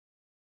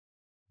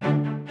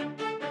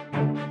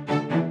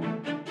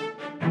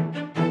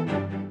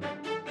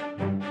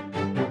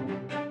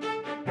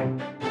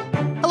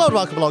Hello and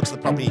welcome along to the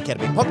Property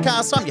Academy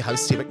podcast. I'm your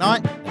host, Steve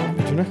McKnight.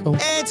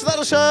 And today on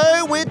the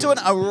show, we're doing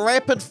a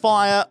rapid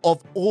fire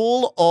of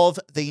all of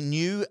the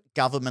new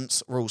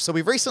government's rules. So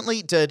we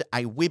recently did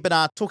a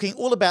webinar talking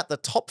all about the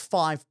top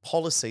 5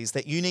 policies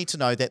that you need to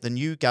know that the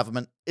new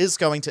government is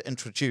going to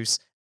introduce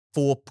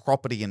for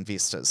property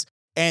investors.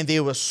 And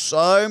there were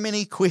so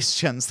many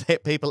questions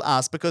that people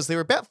asked because there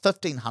were about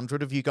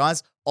 1,500 of you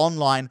guys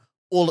online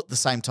all at the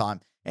same time.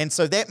 And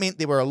so that meant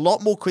there were a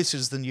lot more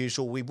questions than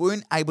usual. We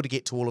weren't able to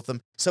get to all of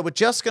them. So we're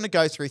just going to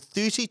go through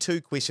 32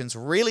 questions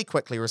really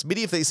quickly, or as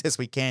many of these as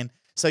we can,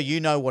 so you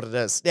know what it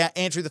is. Now,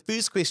 Andrew, the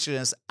first question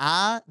is,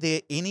 are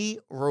there any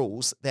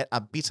rules that are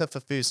better for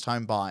first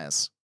home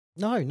buyers?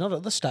 No, not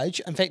at this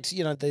stage. In fact,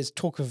 there's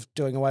talk of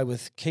doing away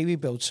with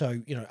KiwiBuild. So,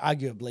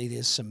 arguably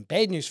there's some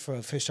bad news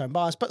for first home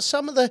buyers, but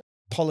some of the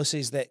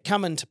policies that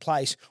come into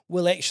place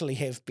will actually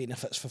have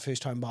benefits for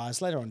first home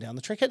buyers later on down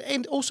the track.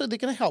 And also they're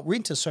going to help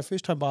renters. So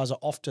first home buyers are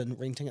often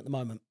renting at the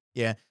moment.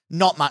 Yeah,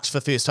 not much for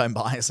first home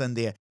buyers in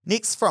there.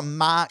 Next from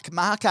Mark.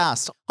 Mark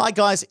asked, hi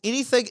guys,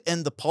 anything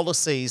in the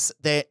policies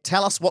that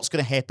tell us what's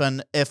going to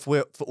happen if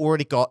we've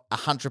already got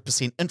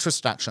 100%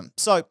 interest deduction?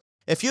 So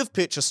if you've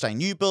purchased a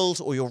new build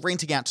or you're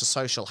renting out to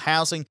social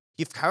housing,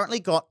 you've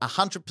currently got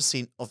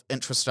 100% of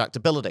interest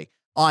deductibility,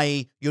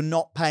 i.e. you're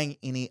not paying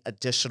any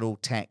additional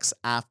tax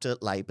after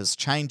Labor's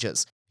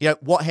changes.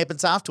 What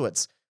happens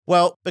afterwards?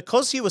 Well,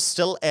 because you are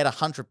still at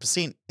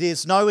 100%,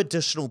 there's no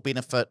additional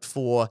benefit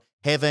for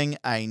having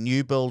a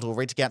new build or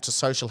renting out to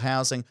social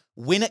housing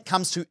when it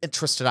comes to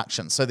interest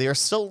deduction. So there are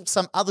still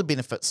some other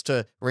benefits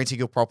to renting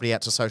your property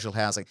out to social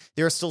housing.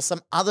 There are still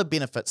some other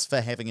benefits for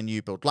having a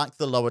new build, like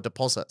the lower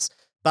deposits.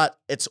 But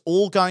it's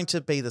all going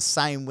to be the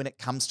same when it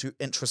comes to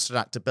interest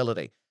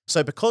deductibility.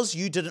 So because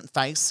you didn't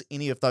face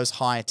any of those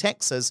higher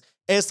taxes,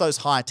 as those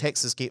higher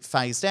taxes get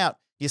phased out,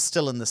 you're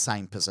still in the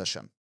same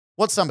position.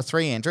 What's number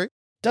 3, Andrew?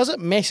 Does it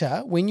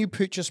matter when you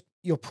purchase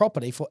your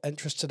property for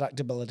interest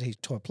deductibility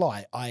to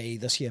apply, i.e.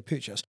 this year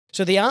purchase?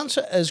 So the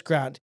answer is,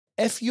 Grant,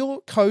 if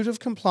your Code of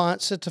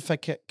Compliance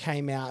certificate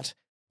came out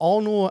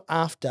on or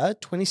after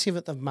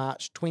 27th of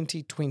March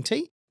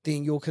 2020,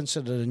 then you're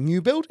considered a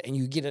new build and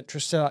you get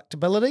interest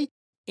deductibility.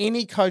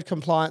 Any code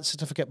compliance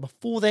certificate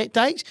before that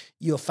date,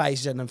 you're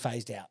phased in and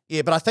phased out.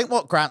 Yeah, but I think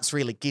what Grant's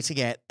really getting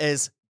at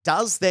is,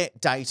 does that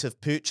date of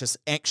purchase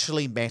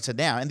actually matter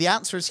now? And the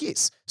answer is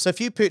yes. So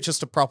if you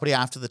purchased a property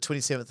after the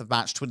 27th of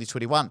March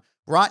 2021,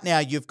 right now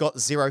you've got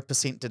 0%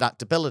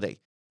 deductibility.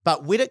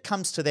 But when it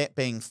comes to that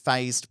being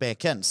phased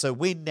back in, so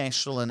when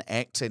National and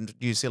Act and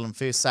New Zealand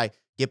First say,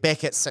 you're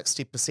back at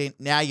 60%,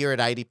 now you're at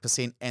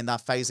 80%, and they're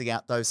phasing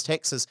out those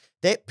taxes,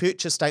 that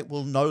purchase date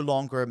will no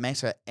longer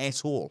matter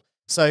at all.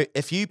 So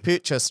if you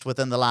purchased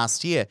within the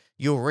last year,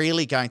 you're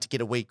really going to get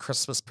a wee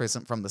Christmas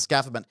present from this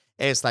government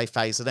as they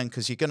phase it in,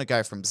 because you're going to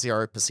go from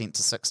 0%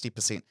 to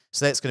 60%.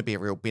 So that's going to be a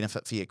real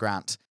benefit for your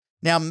grant.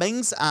 Now,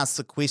 Mings asks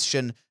the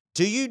question,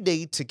 do you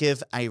need to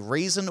give a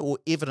reason or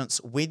evidence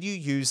when you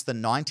use the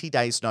 90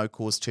 days no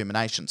cause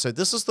termination? So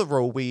this is the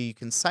rule where you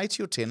can say to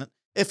your tenant,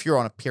 if you're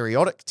on a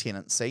periodic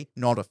tenancy,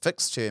 not a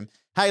fixed term,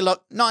 hey,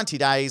 look, 90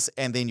 days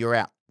and then you're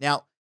out.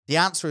 Now, the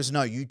answer is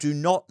no, you do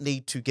not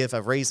need to give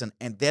a reason,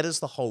 and that is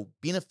the whole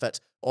benefit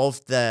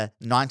of the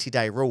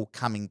 90-day rule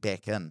coming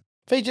back in.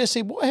 VJ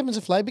said, what happens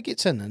if Labor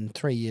gets in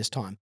 3 years'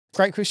 time?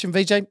 Great question,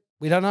 VJ.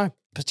 We don't know.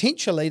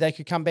 Potentially, they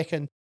could come back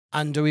and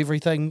undo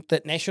everything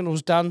that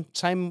National's done,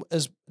 same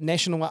as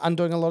National are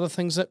undoing a lot of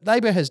things that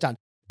Labor has done.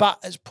 But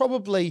it's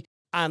probably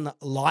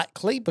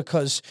unlikely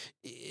because,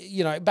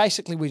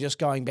 basically we're just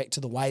going back to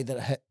the way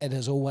that it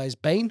has always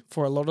been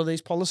for a lot of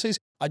these policies.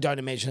 I don't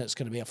imagine it's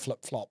going to be a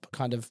flip-flop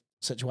kind of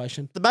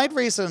situation. The main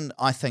reason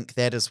I think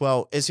that as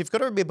well is you've got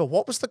to remember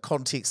what was the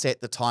context at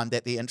the time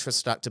that the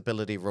interest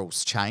deductibility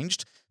rules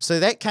changed.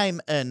 So that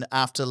came in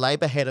after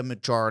Labor had a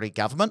majority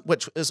government,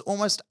 which is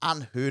almost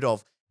unheard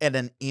of in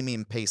an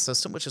MMP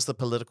system, which is the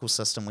political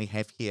system we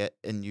have here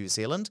in New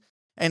Zealand.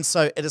 And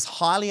so it is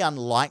highly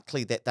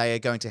unlikely that they are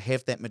going to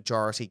have that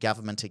majority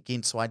government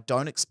again. So I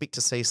don't expect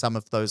to see some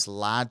of those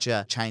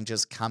larger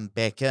changes come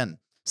back in.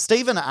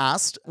 Stephen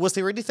asked, was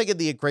there anything in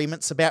the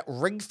agreements about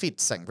ring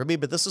fencing?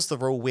 Remember, this is the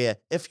rule where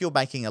if you're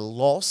making a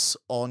loss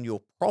on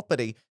your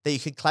property, that you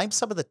can claim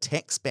some of the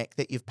tax back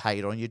that you've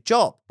paid on your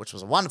job, which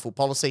was a wonderful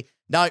policy.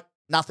 No,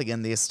 nothing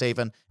in there,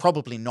 Stephen.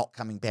 Probably not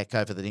coming back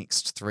over the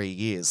next 3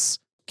 years.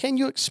 Can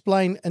you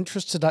explain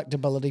interest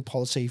deductibility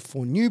policy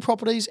for new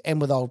properties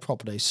and with old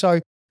properties? So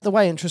the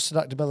way interest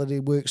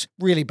deductibility works,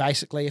 really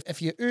basically,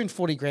 if you earn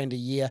 40 grand a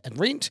year in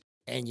rent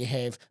and you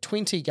have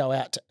 20 go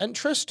out to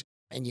interest,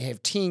 and you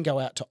have 10 go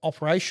out to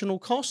operational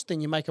costs,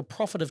 then you make a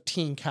profit of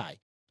 10K.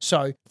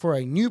 So for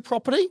a new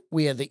property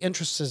where the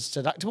interest is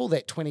deductible,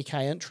 that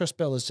 20K interest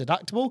bill is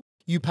deductible,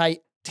 you pay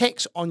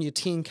tax on your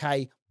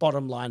 10K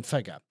bottom line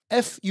figure.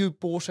 If you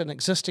bought an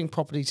existing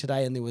property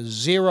today and there was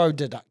 0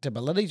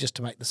 deductibility, just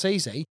to make this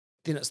easy,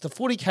 then it's the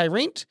 40K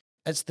rent,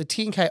 it's the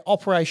 10K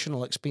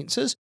operational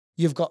expenses,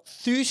 you've got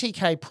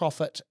 30K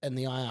profit in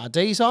the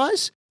IRD's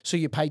eyes, so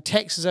you pay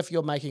tax as if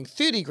you're making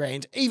 30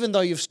 grand, even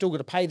though you've still got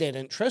to pay that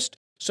interest.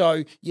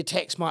 So your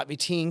tax might be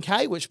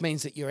 10K, which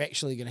means that you're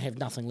actually going to have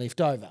nothing left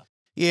over.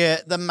 Yeah,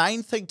 the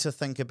main thing to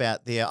think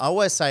about there, I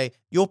always say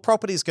your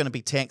property is going to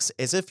be taxed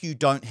as if you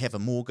don't have a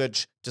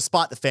mortgage,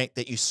 despite the fact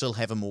that you still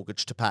have a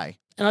mortgage to pay.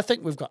 And I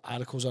think we've got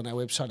articles on our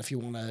website if you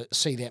want to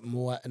see that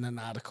more in an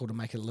article to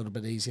make it a little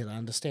bit easier to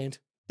understand.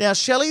 Now,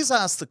 Shelley's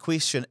asked the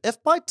question, if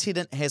my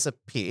tenant has a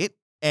pet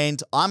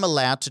and I'm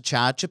allowed to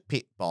charge a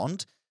pet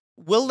bond,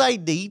 will they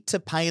need to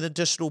pay an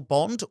additional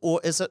bond, or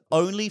is it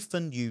only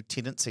for new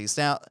tenancies?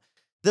 Now,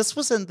 this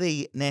was in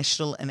the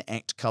National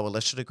Enact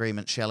Coalition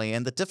Agreement, Shelley,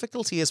 and the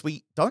difficulty is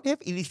we don't have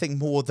anything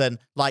more than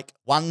like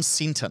one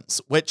sentence,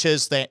 which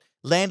is that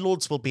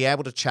landlords will be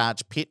able to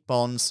charge pet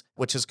bonds,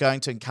 which is going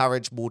to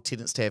encourage more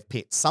tenants to have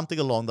pets, something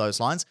along those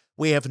lines.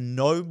 We have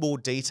no more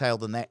detail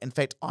than that. In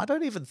fact, I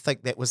don't even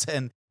think that was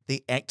in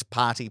the ACT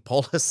party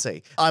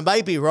policy. I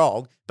may be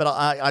wrong, but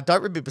I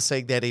don't remember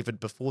seeing that even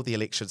before the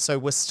election. So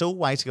we're still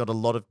waiting on a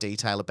lot of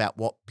detail about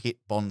what pet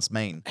bonds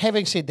mean.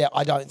 Having said that,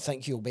 I don't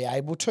think you'll be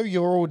able to.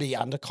 You're already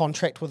under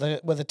contract with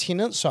a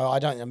tenant, so I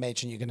don't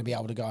imagine you're going to be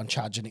able to go and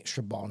charge an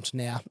extra bond.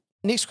 Now,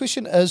 next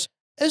question is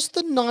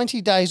the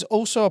 90 days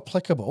also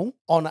applicable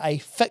on a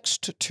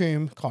fixed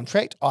term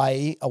contract,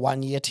 i.e. a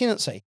 1-year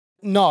tenancy?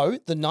 No,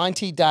 the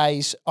 90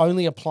 days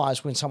only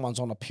applies when someone's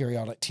on a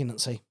periodic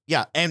tenancy.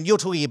 Yeah, and you're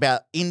talking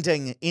about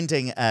ending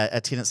a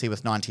tenancy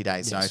with 90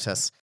 days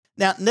notice.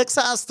 Now, Nick's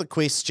asked the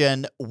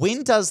question,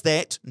 when does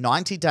that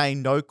 90-day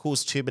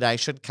no-cause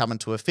termination come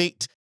into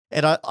effect?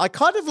 And I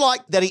kind of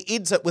like that he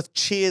ends it with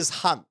cheers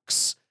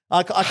hunks.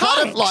 I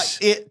kind of like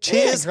it.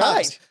 Cheers,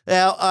 hunks.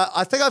 Now,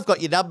 I think I've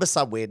got your number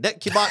somewhere,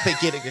 Nick. You might be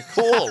getting a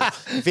call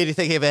if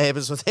anything ever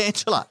happens with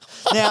Angela.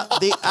 Now,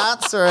 the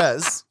answer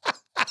is...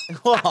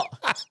 What?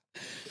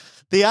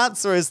 The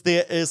answer is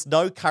there is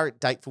no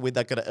current date for when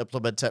they're going to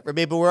implement it.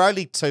 Remember, we're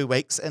only 2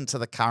 weeks into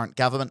the current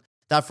government.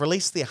 They've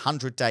released their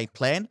 100-day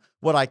plan.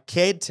 What I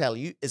can tell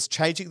you is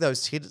changing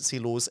those tenancy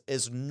laws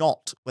is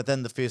not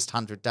within the first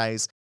 100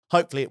 days.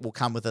 Hopefully it will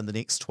come within the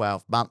next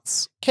 12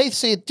 months. Keith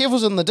said,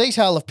 devil's in the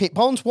detail of pet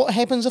bonds. What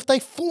happens if they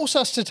force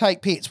us to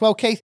take pets? Well,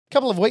 Keith, a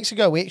couple of weeks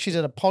ago, we actually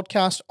did a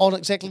podcast on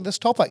exactly this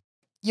topic.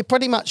 You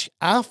pretty much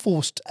are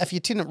forced, if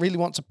your tenant really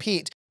wants a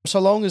pet, so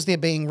long as they're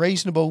being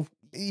reasonable,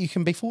 you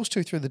can be forced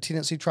to through the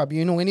tenancy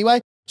tribunal anyway.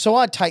 So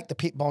I'd take the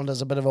pet bond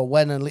as a bit of a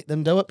win and let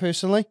them do it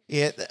personally.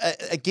 Yeah,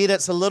 again,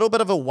 it's a little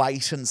bit of a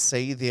wait and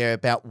see there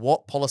about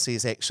what policy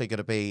is actually going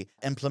to be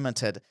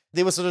implemented.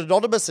 There was an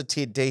anonymous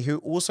attendee who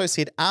also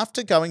said,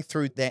 after going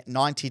through that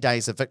 90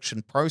 days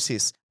eviction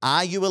process,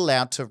 are you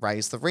allowed to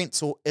raise the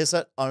rents, or is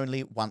it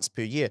only once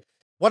per year?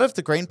 One of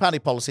the Green Party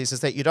policies is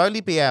that you'd only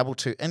be able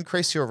to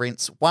increase your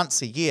rents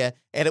once a year,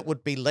 and it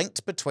would be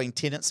linked between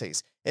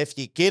tenancies. If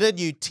you get a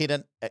new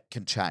tenant, it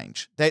can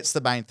change. That's the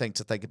main thing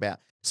to think about.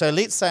 So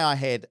let's say I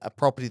had a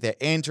property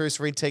that Andrew's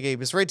renting. He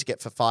was renting it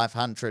for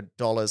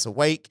 $500 a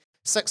week.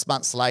 6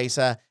 months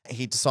later,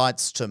 he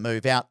decides to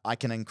move out. I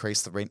can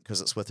increase the rent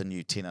because it's with a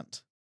new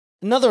tenant.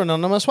 Another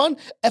anonymous one.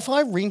 If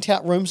I rent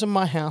out rooms in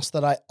my house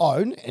that I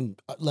own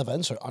and live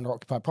in, so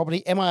under-occupied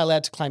property, am I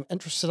allowed to claim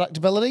interest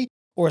deductibility?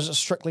 Or is it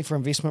strictly for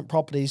investment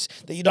properties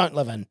that you don't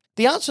live in?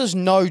 The answer is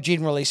no,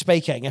 generally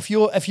speaking. If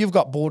you've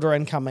got border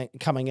income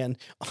coming in,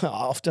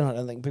 often I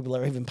don't think people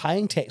are even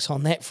paying tax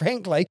on that,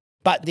 frankly.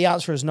 But the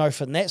answer is no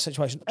for in that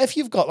situation. If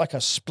you've got like a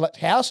split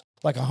house,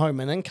 like a home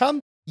and income,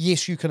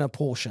 yes, you can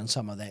apportion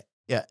some of that.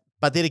 Yeah,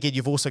 but then again,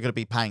 you've also got to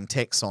be paying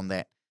tax on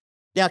that.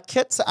 Now,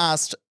 Kit's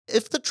asked,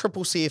 if the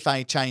triple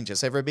CFA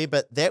changes, and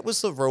remember, that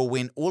was the rule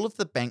when all of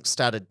the banks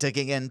started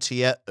digging into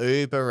your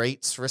Uber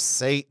Eats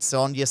receipts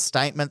on your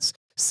statements,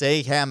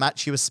 see how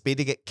much you were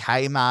spending at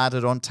Kmart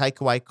and on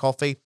takeaway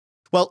coffee.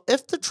 Well,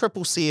 if the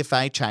triple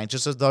CFA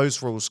changes as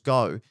those rules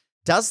go,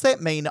 does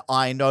that mean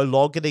I no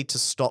longer need to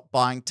stop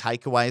buying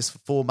takeaways for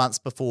 4 months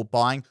before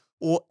buying,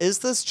 or is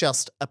this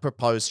just a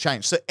proposed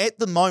change? So at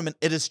the moment,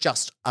 it is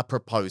just a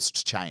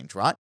proposed change,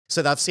 right?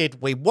 So they've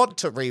said, we want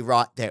to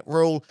rewrite that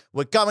rule.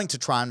 We're going to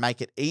try and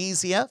make it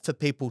easier for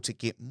people to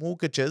get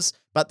mortgages.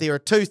 But there are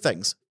two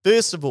things.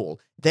 First of all,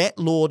 that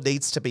law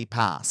needs to be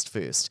passed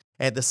first.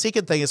 And the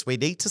second thing is we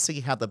need to see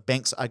how the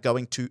banks are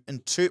going to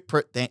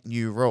interpret that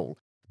new rule.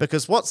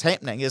 Because what's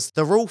happening is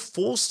the rule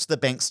forced the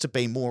banks to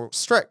be more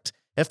strict.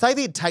 If they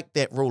then take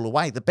that rule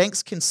away, the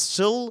banks can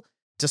still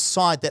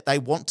decide that they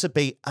want to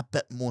be a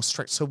bit more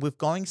strict. So we're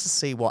going to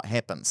see what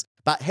happens.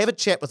 But have a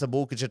chat with a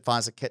mortgage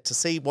advisor, Kit, to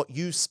see what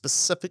you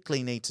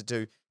specifically need to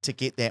do to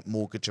get that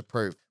mortgage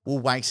approved. We'll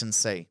wait and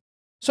see.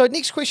 So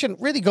next question,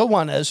 really good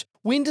one, is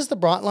when does the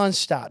bright line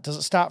start? Does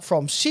it start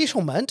from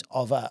settlement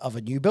of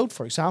a new build,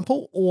 for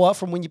example, or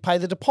from when you pay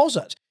the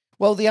deposit?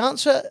 Well, the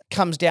answer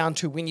comes down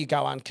to when you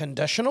go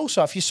unconditional.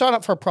 So if you sign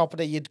up for a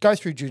property, you'd go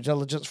through due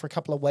diligence for a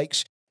couple of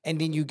weeks,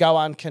 and then you go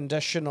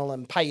unconditional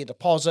and pay your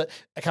deposit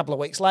a couple of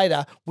weeks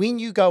later. When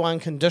you go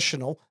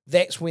unconditional,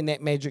 that's when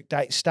that magic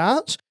date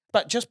starts.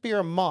 But just bear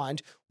in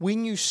mind,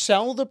 when you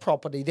sell the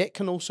property, that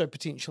can also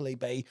potentially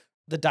be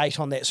the date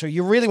on that. So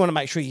you really want to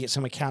make sure you get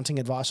some accounting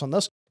advice on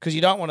this, because you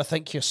don't want to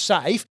think you're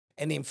safe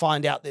and then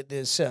find out that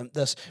there's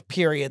this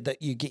period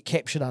that you get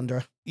captured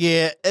under.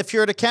 Yeah, if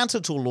you're an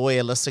accountant or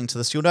lawyer listening to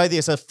this, you'll know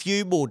there's a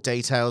few more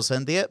details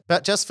in there,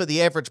 but just for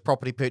the average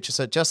property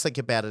purchaser, just think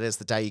about it as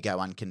the day you go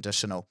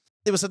unconditional.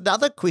 There was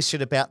another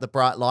question about the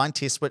Bright Line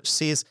test, which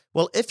says,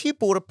 well, if you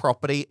bought a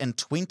property in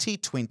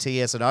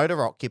 2020 as an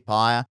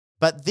owner-occupier,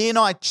 but then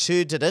I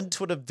turned it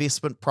into an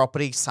investment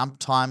property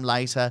sometime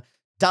later,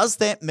 does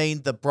that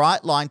mean the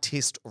Bright Line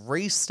test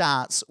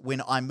restarts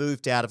when I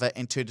moved out of it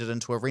and turned it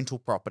into a rental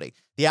property?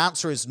 The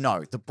answer is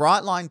no. The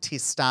Bright Line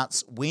test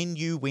starts when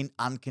you went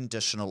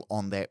unconditional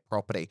on that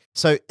property.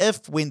 So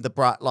if when the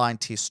Bright Line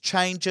test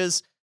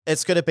changes,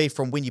 it's going to be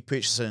from when you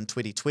purchase it in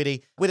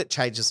 2020. When it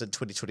changes in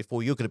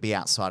 2024, you're going to be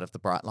outside of the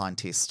Bright Line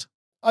test.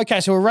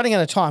 Okay, so we're running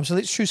out of time, so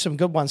let's choose some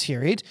good ones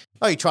here, Ed.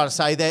 Oh, you're trying to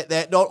say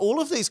that not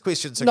all of these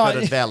questions are good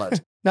and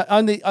valid? No,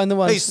 only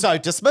ones. He's so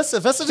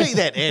dismissive, isn't he,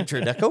 that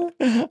Andrew Nicol?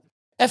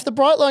 If the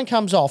Bright Line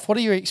comes off, what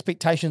are your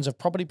expectations of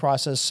property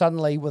prices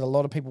suddenly with a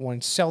lot of people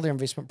wanting to sell their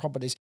investment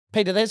properties?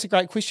 Peter, that's a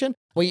great question.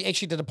 We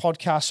actually did a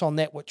podcast on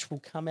that, which will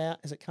come out.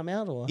 Has it come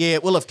out? Or Yeah,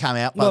 it will have come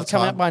out by will have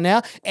come out by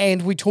now.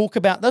 And we talk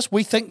about this.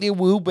 We think there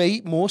will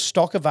be more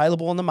stock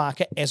available on the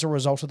market as a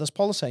result of this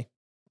policy.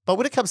 But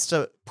when it comes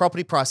to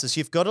property prices,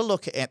 you've got to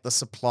look at the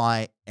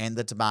supply and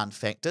the demand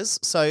factors.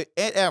 So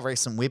at our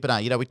recent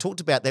webinar, we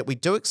talked about that we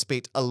do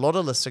expect a lot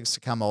of listings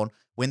to come on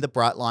when the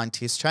Bright Line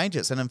test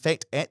changes. And in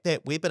fact, at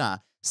that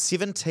webinar,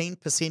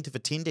 17% of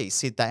attendees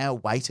said they are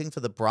waiting for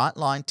the Bright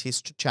Line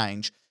test to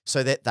change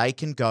so that they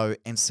can go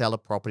and sell a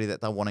property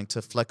that they're wanting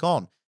to flick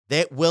on.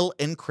 That will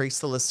increase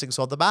the listings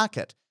on the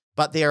market.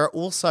 But there are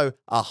also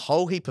a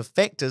whole heap of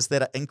factors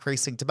that are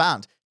increasing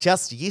demand.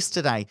 Just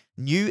yesterday,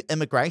 new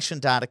immigration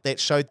data that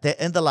showed that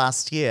in the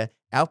last year,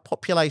 our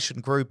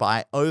population grew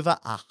by over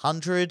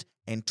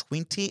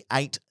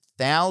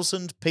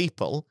 128,000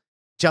 people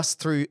just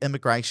through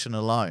immigration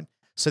alone.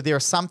 So there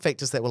are some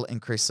factors that will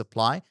increase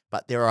supply,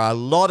 but there are a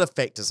lot of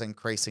factors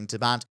increasing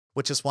demand,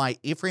 which is why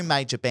every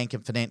major bank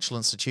and financial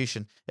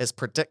institution is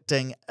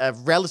predicting a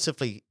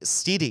relatively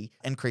steady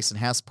increase in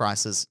house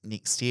prices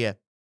next year.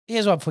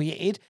 Here's one for you,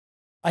 Ed.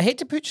 I had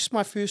to purchase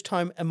my first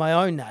home in my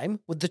own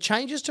name. With the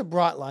changes to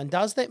Bright Line,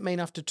 does that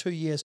mean after 2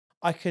 years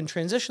I can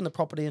transition the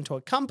property into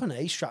a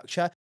company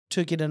structure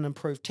to get an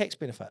improved tax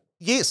benefit?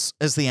 Yes,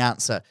 is the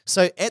answer.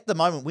 So at the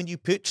moment, when you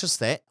purchase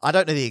that, I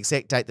don't know the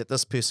exact date that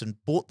this person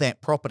bought that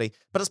property,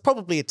 but it's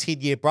probably a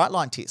 10-year Bright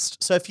Line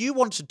test. So if you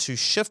wanted to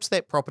shift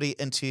that property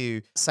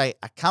into, say,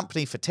 a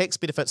company for tax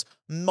benefits,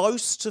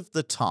 most of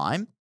the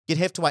time, you'd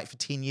have to wait for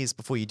 10 years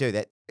before you do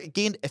that.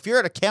 Again, if you're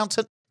an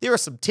accountant, there are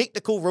some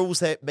technical rules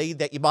that mean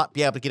that you might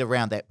be able to get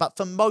around that. But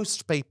for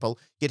most people,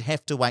 you'd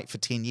have to wait for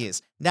 10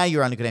 years. Now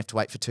you're only going to have to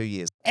wait for 2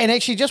 years. And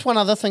actually, just one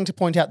other thing to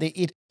point out there,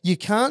 Ed, you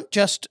can't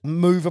just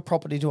move a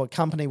property to a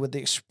company with the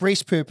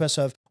express purpose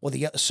of, or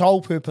the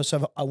sole purpose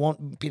of, I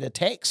want better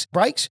tax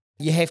breaks.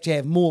 You have to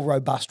have more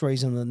robust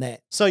reason than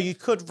that. So you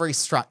could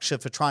restructure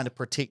for trying to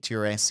protect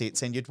your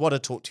assets, and you'd want to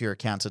talk to your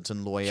accountant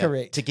and lawyer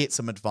Correct. to get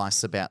some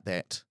advice about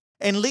that.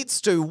 And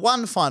let's do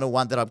one final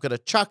one that I'm going to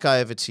chuck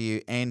over to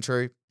you,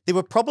 Andrew. There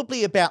were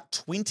probably about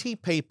 20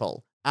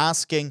 people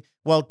asking,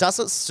 well, does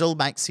it still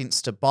make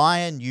sense to buy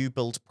a new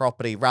build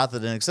property rather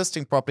than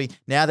existing property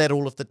now that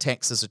all of the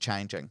taxes are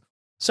changing?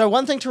 So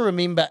one thing to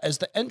remember is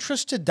the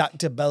interest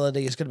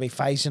deductibility is going to be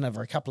phased in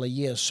over a couple of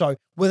years. So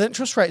with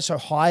interest rates so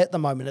high at the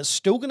moment, it's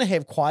still going to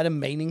have quite a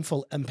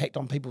meaningful impact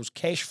on people's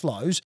cash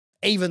flows,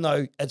 even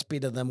though it's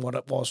better than what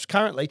it was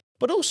currently.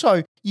 But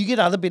also, you get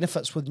other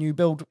benefits with new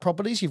build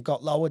properties. You've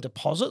got lower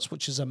deposits,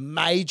 which is a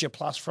major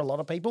plus for a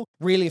lot of people.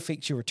 Really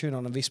affects your return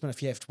on investment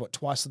if you have to put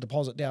twice the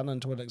deposit down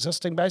into an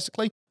existing,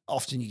 basically.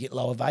 Often you get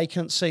lower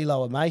vacancy,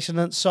 lower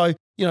maintenance. So,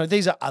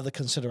 these are other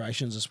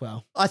considerations as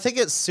well. I think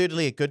it's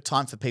certainly a good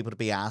time for people to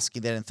be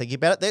asking that and thinking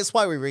about it. That's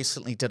why we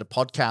recently did a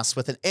podcast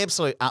with an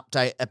absolute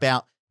update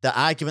about the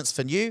arguments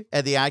for new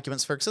and the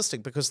arguments for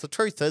existing, because the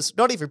truth is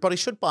not everybody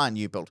should buy a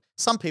new build.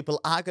 Some people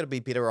are going to be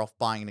better off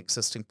buying an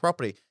existing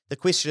property. The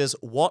question is,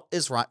 what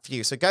is right for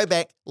you? So go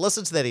back,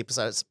 listen to that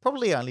episode. It's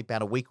probably only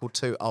about a week or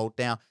two old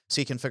now,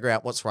 so you can figure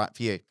out what's right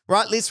for you.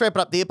 Right, let's wrap it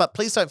up there, but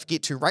please don't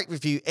forget to rate,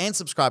 review, and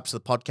subscribe to the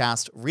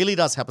podcast. It really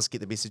does help us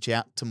get the message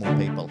out to more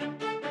people.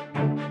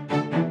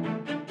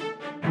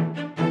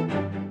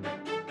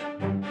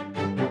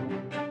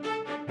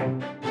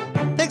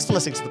 Thanks for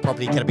listening to the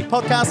Property Academy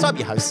podcast. I'm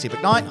your host, Steve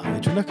McKnight. I'm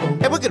Andrew Nicol.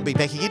 And we're going to be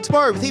back again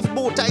tomorrow with even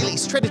more daily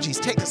strategies,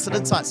 tactics, and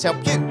insights to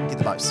help you get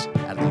the most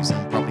out of the New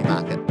Zealand property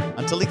market.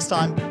 Until next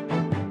time.